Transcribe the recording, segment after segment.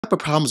Type of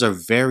problems are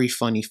very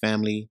funny,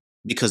 family,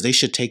 because they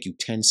should take you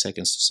 10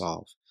 seconds to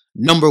solve.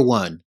 Number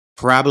one,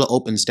 parabola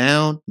opens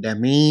down. That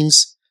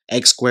means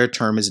x squared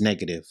term is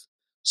negative.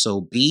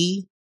 So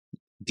B,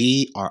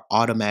 D are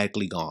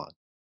automatically gone.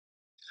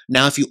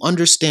 Now, if you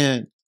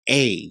understand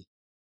A,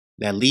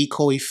 that Lie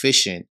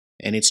coefficient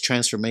and its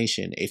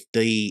transformation, if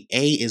the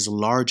A is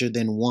larger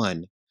than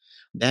 1,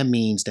 that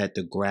means that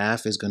the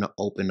graph is going to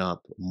open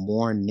up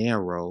more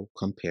narrow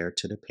compared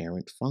to the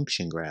parent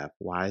function graph.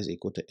 Y is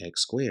equal to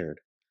x squared.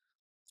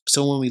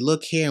 So when we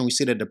look here and we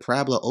see that the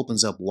parabola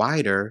opens up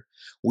wider,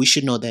 we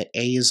should know that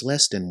A is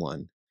less than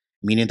 1,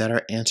 meaning that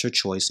our answer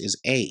choice is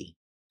A.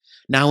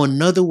 Now,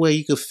 another way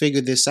you could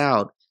figure this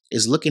out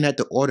is looking at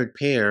the ordered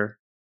pair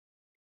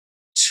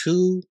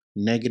 2,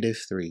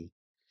 -3.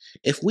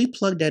 If we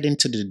plug that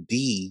into the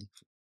D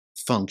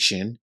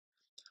function,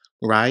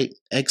 right,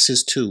 x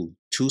is 2.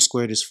 2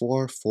 squared is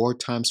 4. 4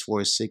 times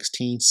 4 is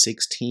 16.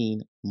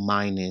 16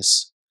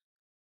 minus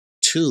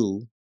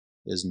 2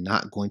 is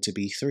not going to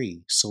be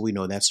 3. So we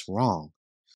know that's wrong.